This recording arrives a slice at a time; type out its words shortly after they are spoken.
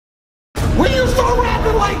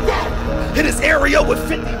area with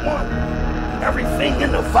 51. Everything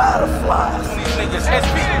in the Vada flies. These niggas,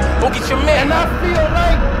 SP, go get your man. And I feel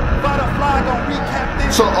like Vada fly gonna recap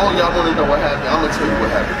this. So, oh, y'all want to know what happened? I'm gonna tell you what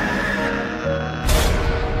happened.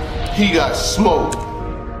 He got smoked.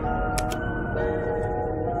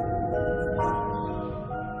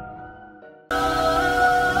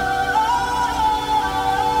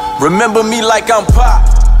 Remember me like I'm Pop.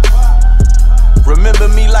 Remember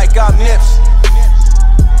me like I'm Nips.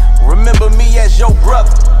 Remember me as your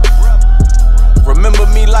brother. Remember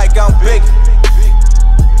me like I'm big.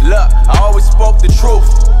 Look, I always spoke the truth.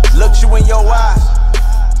 Looked you in your eyes.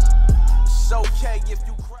 It's okay if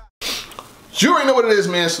you cry. You already know what it is,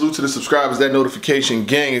 man. Salute to the subscribers, that notification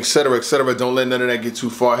gang, etc., etc. Don't let none of that get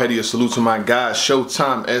too far ahead of you. Salute to my guys,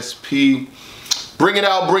 Showtime SP. Bring it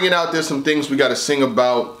out, bring it out. There's some things we got to sing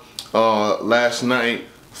about. Last night,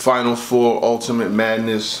 Final Four Ultimate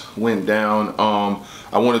Madness went down.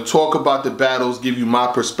 I want to talk about the battles, give you my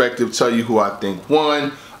perspective, tell you who I think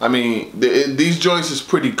won. I mean, these joints is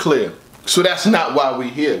pretty clear. So that's not why we're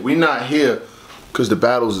here. We're not here because the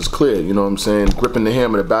battles is clear, you know what I'm saying? Gripping the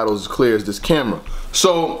hammer, the battles is clear as this camera.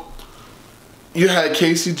 So, you had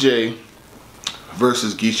KCJ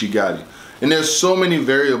versus Geechi Gotti. And there's so many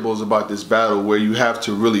variables about this battle where you have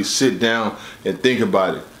to really sit down and think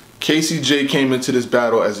about it. KCJ came into this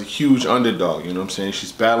battle as a huge underdog, you know what I'm saying?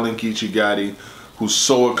 She's battling Geechi Gotti, who's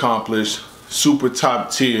so accomplished, super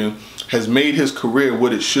top tier, has made his career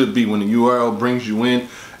what it should be when the URL brings you in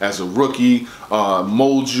as a rookie,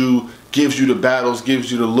 molds you, gives you the battles,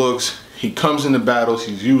 gives you the looks. He comes into battles,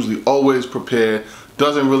 he's usually always prepared,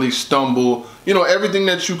 doesn't really stumble, you know, everything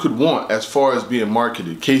that you could want as far as being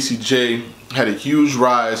marketed. KCJ had a huge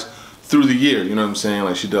rise through the year, you know what I'm saying?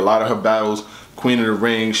 Like, she did a lot of her battles, Queen of the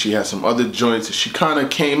Ring, she had some other joints. She kind of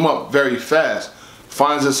came up very fast.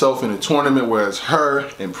 Finds herself in a tournament where it's her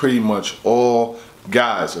and pretty much all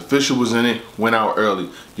guys. Official was in it, went out early.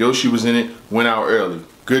 Yoshi was in it, went out early.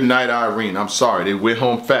 Good night, Irene. I'm sorry, they went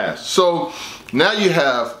home fast. So now you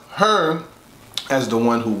have her as the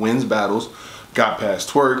one who wins battles, got past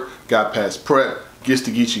Twerk, got past Prep, gets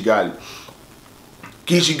to Geechi Gotti.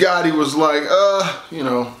 Geechi Gotti was like, you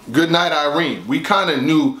know, good night, Irene. We kind of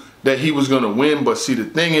knew that he was going to win, but see, the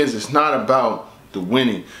thing is, it's not about the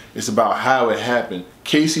winning, it's about how it happened.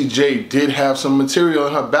 KCJ did have some material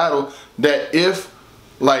in her battle that if,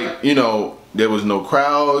 like, you know, there was no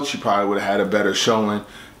crowd, she probably would have had a better showing.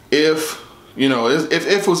 If, you know, if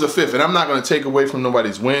it was a fifth, and I'm not going to take away from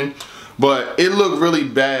nobody's win, but it looked really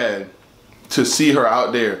bad to see her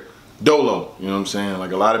out there dolo, you know what I'm saying?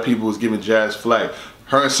 Like, a lot of people was giving Jazz flack.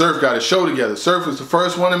 Her and Surf got a show together. Surf was the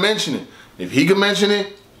first one to mention it. If he could mention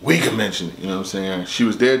it, we can mention it, you know what I'm saying? She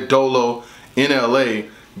was there dolo in LA.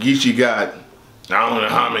 Geechi got, I don't know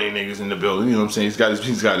how many niggas in the building, you know what I'm saying?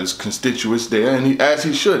 He's got his constituents there, and as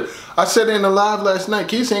he should. I said it in the live last night,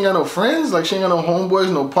 Keith ain't got no friends, like she ain't got no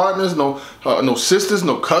homeboys, no partners, no sisters,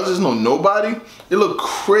 no cousins, no nobody. It looked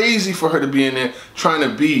crazy for her to be in there trying to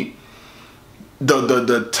be one of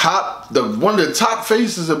the top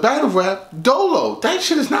faces of battle rap, dolo. That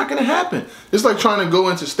shit is not gonna happen. It's like trying to go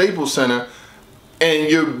into Staples Center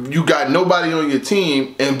and you got nobody on your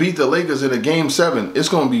team and beat the Lakers in a game 7. It's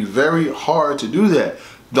gonna be very hard to do that.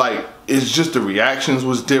 Like, it's just the reactions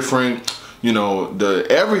was different, you know, the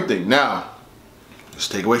everything. Now, let's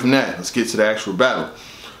take away from that. Let's get to the actual battle.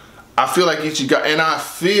 I feel like Geechi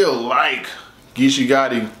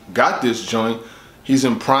Gotti got this joint. He's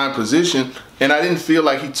in prime position, and I didn't feel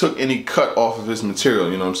like he took any cut off of his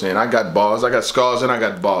material, you know what I'm saying? I got bars, I got scars, and I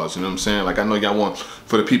got bars, you know what I'm saying? Like, I know y'all want,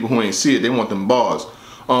 for the people who ain't see it, they want them bars.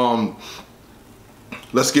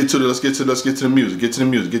 Let's get to the music, get to the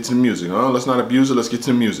music. Let's not abuse it, let's get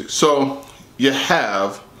to the music. So, you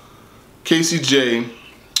have KCJ,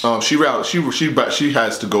 she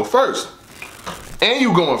has to go first. And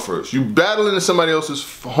you going first. You battling in somebody else's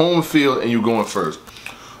home field, and you going first.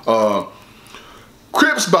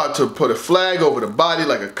 Crip's about to put a flag over the body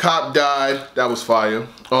like a cop died. That was fire.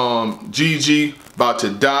 Gigi about to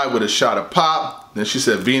die with a shot of pop. Then she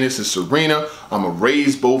said Venus is Serena. I'ma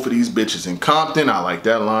raise both of these bitches in Compton. I like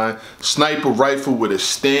that line. Sniper rifle with a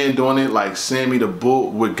stand on it like Sammy the Bull.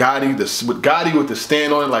 With Gotti with the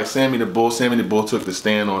stand on it like Sammy the Bull. Sammy the Bull took the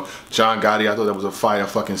stand on John Gotti. I thought that was a fire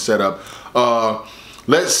fucking setup.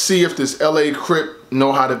 Let's see if this LA Crip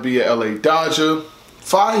know how to be a LA Dodger.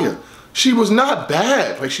 Fire. She was not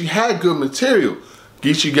bad. Like, she had good material.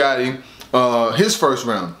 Geechi Gotti, his first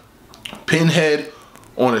round. Pinhead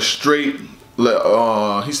on a straight,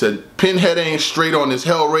 he said, Pinhead ain't straight on this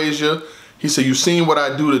Hellraiser. He said, you seen what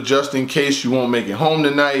I do to just in case you won't make it home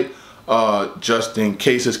tonight. just in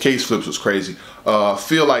case. His case flips was crazy.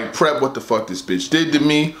 Feel like prep what the fuck this bitch did to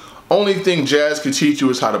me. Only thing Jazz could teach you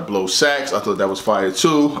is how to blow sax. I thought that was fire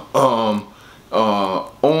too.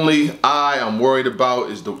 Only I'm worried about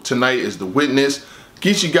is tonight is the witness.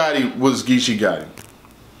 Geechi Gotti was Geechi Gotti.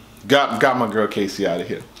 Got my girl Casey out of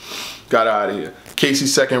here. Got her out of here. Casey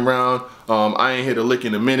second round. I ain't hit a lick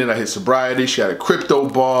in a minute. I hit sobriety. She had a crypto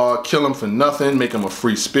bar, kill him for nothing, make him a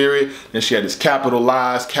free spirit. Then she had this capital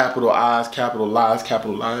lies, capital I's, capital lies,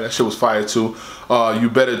 capital lies. That shit was fire too. You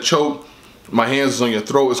better choke. My hands is on your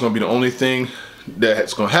throat. It's gonna be the only thing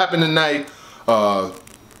that's gonna happen tonight. Geechi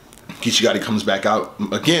Gotti comes back out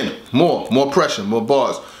again. More pressure, more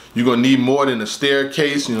bars. You're gonna need more than a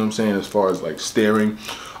staircase. You know what I'm saying? As far as like staring.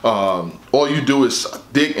 All you do is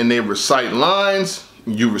dick and they recite lines.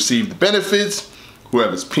 You receive the benefits.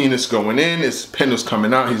 Whoever's penis going in, his penis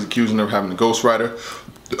coming out. He's accusing her of having a ghostwriter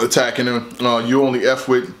attacking her. You only F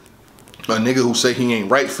with a nigga who say he ain't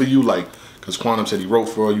right for you, like, cause Quantum said he wrote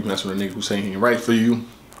for her. You mess with a nigga who say he ain't right for you.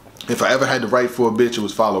 If I ever had to write for a bitch, it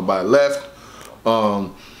was followed by a left.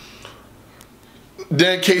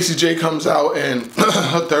 Then Casey J comes out and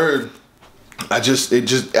her third. I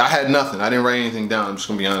had nothing. I didn't write anything down. I'm just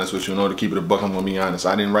gonna be honest with you. In order to keep it a buck, I'm gonna be honest.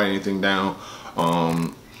 I didn't write anything down.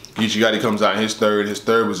 Geechi Gotti comes out in his third. His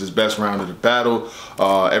third was his best round of the battle.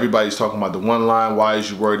 Everybody's talking about the one line. Why is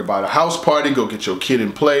you worried about a house party? Go get your kid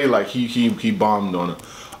and play. Like he bombed on her.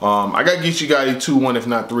 I got Geechi Gotti 2-1, if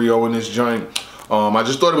not 3-0 in this joint. I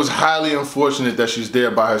just thought it was highly unfortunate that she's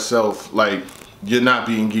there by herself. Like, you're not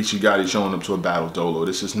beating Geechi Gotti showing up to a battle dolo.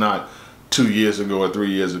 This is not 2 years ago or 3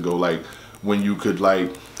 years ago. Like, when you could,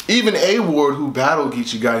 like, even A Ward, who battled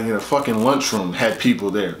Geechi Gotti in a fucking lunchroom, had people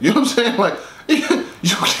there. You know what I'm saying? Like,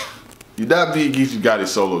 you're not beating Geechi Gotti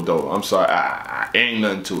solo dolo. I'm sorry, ain't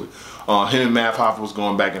nothing to it. Him and Math Hoffa was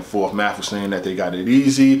going back and forth. Math was saying that they got it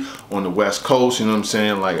easy on the West Coast. You know what I'm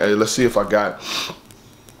saying? Like, hey, let's see if I got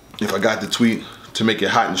the tweet to make it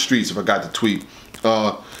hot in the streets. If I got the tweet,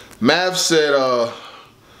 Mav said,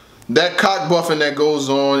 that cock buffing that goes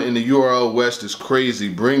on in the URL West is crazy.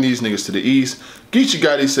 Bring these niggas to the East. Geechi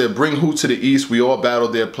Gotti said, bring who to the East? We all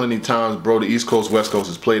battled there plenty times, bro. The East Coast, West Coast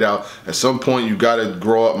is played out. At some point, you gotta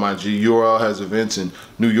grow up, my G. URL has events in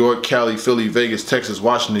New York, Cali, Philly, Vegas, Texas,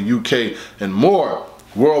 Washington, UK, and more.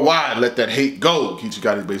 Worldwide, let that hate go. Geechi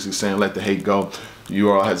Gotti basically saying, let the hate go.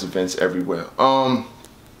 URL has events everywhere.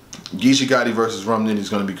 Geechi Gotti versus Rumden is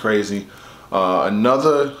gonna be crazy.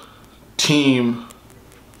 Another team,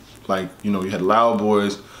 like, you know, you had Loud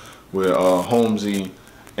Boys with Holmesy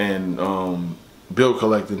and Bill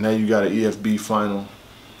Collector. Now you got an EFB final.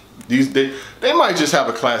 They might just have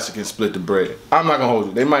a classic and split the bread. I'm not gonna hold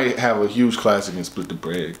you. They might have a huge classic and split the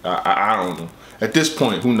bread. I don't know. At this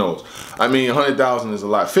point, who knows? I mean, 100,000 is a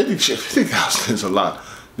lot. 50,000 is a lot.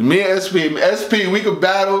 Me and SP, we could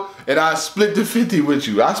battle, and I split the 50 with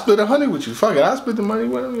you. I split 100 with you. Fuck it, I split the money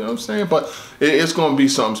with him. You know what I'm saying? But it's gonna be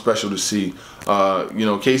something special to see. You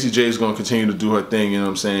know, Casey J is gonna continue to do her thing. You know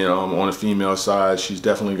what I'm saying? On the female side, she's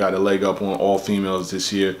definitely got a leg up on all females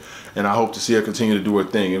this year, and I hope to see her continue to do her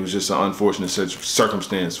thing. It was just an unfortunate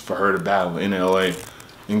circumstance for her to battle in LA,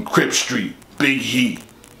 in Crip Street, Big Heat,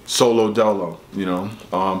 solo dolo. You know,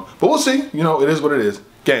 but we'll see. You know, it is what it is.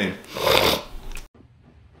 Game.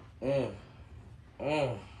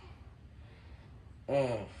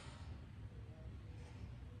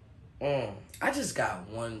 I just got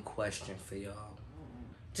one question for y'all.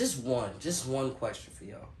 Just one question for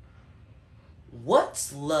y'all.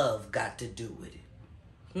 What's love got to do with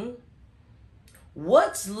it?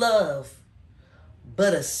 What's love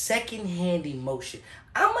but a secondhand emotion?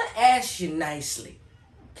 I'ma ask you nicely,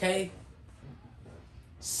 okay?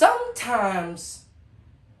 Sometimes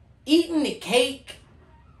eating the cake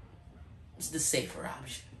is the safer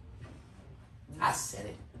option. I said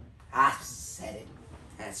it.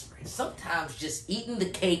 That's right. Sometimes just eating the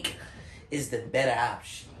cake is the better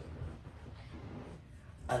option.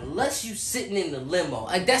 Unless you sitting in the limo.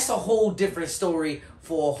 Like, that's a whole different story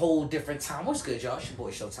for a whole different time. What's good, y'all? It's your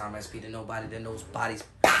boy Showtime SP, the nobody that knows bodies.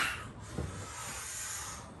 Pow!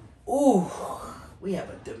 Ooh, we have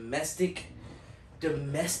a domestic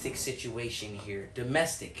situation here.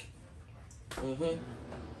 Domestic.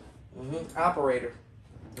 Operator,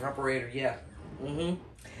 yeah.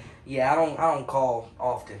 Yeah, I don't call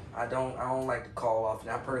often. I don't like to call often.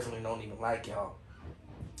 I personally don't even like y'all.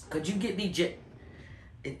 Could you get me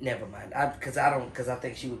never mind. Cause I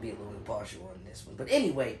think she would be a little impartial on this one. But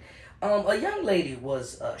anyway, a young lady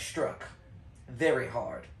was struck very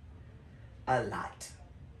hard. A lot.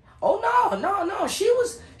 Oh no. She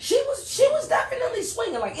was definitely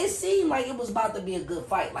swinging. Like, it seemed like it was about to be a good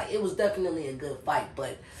fight. Like, it was definitely a good fight.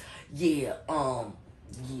 But Yeah,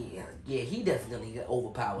 he definitely got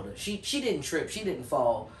overpowered her. She didn't trip, she didn't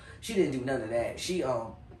fall, she didn't do none of that. She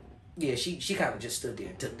kind of just stood there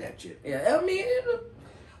and took that shit. Yeah, I mean,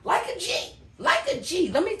 like a G.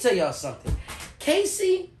 Let me tell y'all something.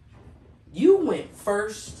 Casey, you went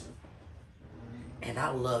first, and I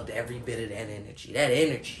loved every bit of that energy. That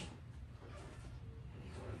energy.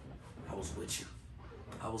 I was with you.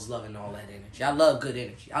 I was loving all that energy. I love good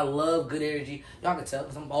energy. Y'all can tell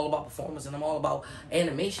because I'm all about performance and I'm all about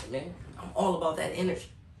animation, man. I'm all about that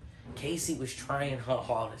energy. Casey was trying her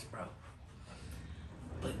hardest, bro.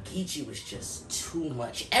 But Geechi was just too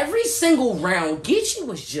much. Every single round, Geechi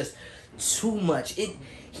was just too much.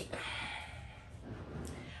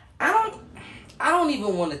 I don't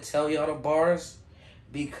even want to tell y'all the bars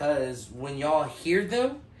because when y'all hear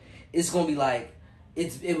them, it's gonna be like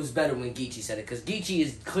it was better when Geechi said it because Geechi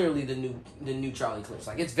is clearly the new Charlie Clips.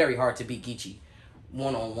 Like it's very hard to beat Geechi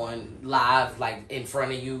one-on-one live, like in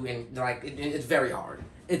front of you, and like it's very hard.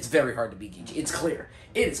 It's very hard to beat Geechi. It's clear.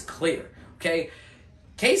 It is clear. Okay,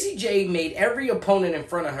 Casey J made every opponent in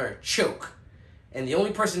front of her choke, and the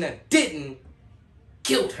only person that didn't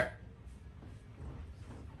killed her.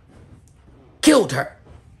 Killed her.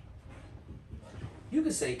 You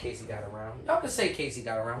could say Casey got around. Y'all could say Casey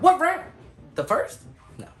got around. What round? The first?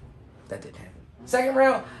 No, that didn't happen. Second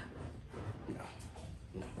round?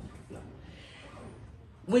 No.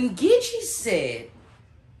 When Geechi said,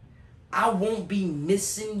 I won't be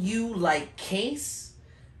missing you like Case,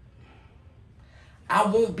 I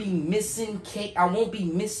won't be missing Case, I won't be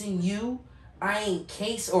missing you, I ain't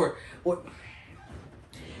Case, or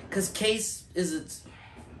because Case is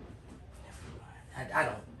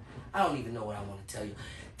I don't even know what I want to tell you.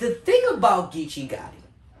 The thing about Geechi Gotti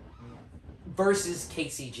versus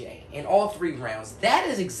KCJ in all 3 rounds, that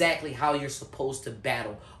is exactly how you're supposed to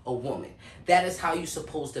battle a woman. That is how you're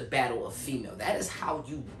supposed to battle a female. That is how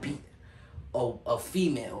you beat a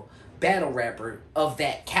female battle rapper of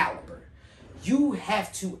that caliber. You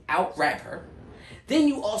have to out-rap her. Then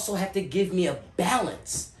you also have to give me a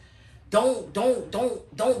balance. Don't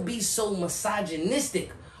be so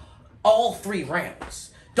misogynistic all 3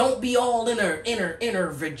 rounds. Don't be all in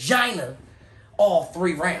her vagina all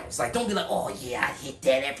 3 rounds. Like, don't be like, oh yeah, I hit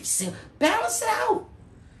that every single. Balance it out.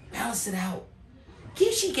 Balance it out.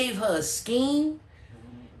 Geechi gave her a scheme.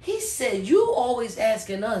 He said, you always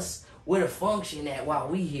asking us where to function at while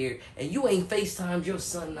we here, and you ain't FaceTimed your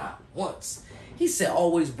son not once. He said,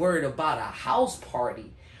 always worried about a house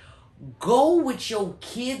party. Go with your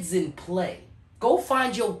kids and play. Go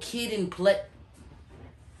find your kid and play.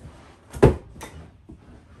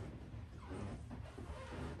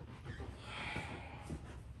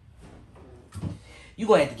 You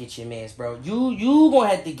gonna have to get your mans, bro. You gonna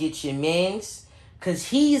have to get your mans, cause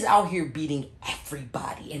he's out here beating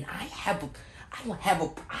everybody, and I have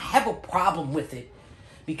a problem with it,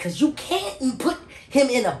 because you can't put him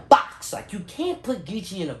in a box. Like, you can't put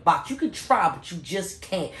Geechi in a box. You can try, but you just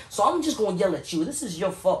can't. So I'm just gonna yell at you. This is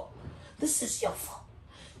your fault. This is your fault.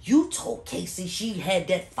 You told Casey she had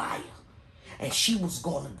that fire, and she was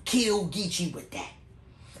gonna kill Geechi with that.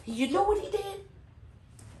 And you know what he did?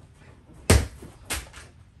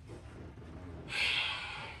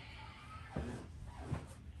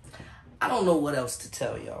 I don't know what else to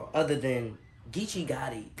tell y'all other than Geechi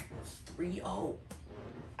Gotti 3-0.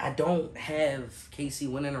 I don't have Casey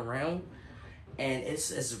winning a round, and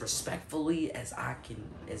it's as respectfully as I can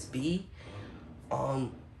be.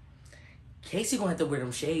 Casey gonna have to wear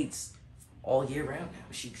them shades all year round now.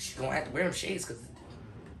 She gonna have to wear them shades because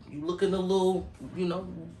you looking a little, you know.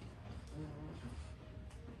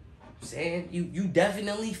 Saying you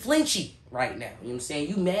definitely flinchy right now. You know what I'm saying?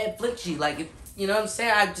 You mad flinchy, like, if, you know what I'm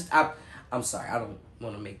saying? I'm sorry, I don't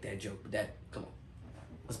want to make that joke, but that, come on,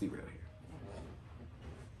 let's be real here.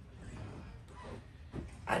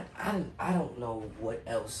 I don't know what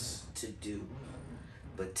else to do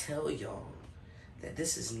but tell y'all that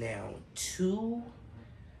this is now 2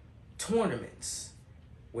 tournaments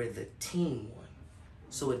where the team won.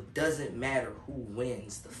 So it doesn't matter who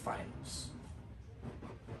wins the finals.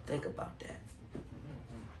 Think about that.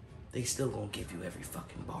 They still gonna give you every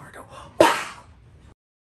fucking bar though. Pow!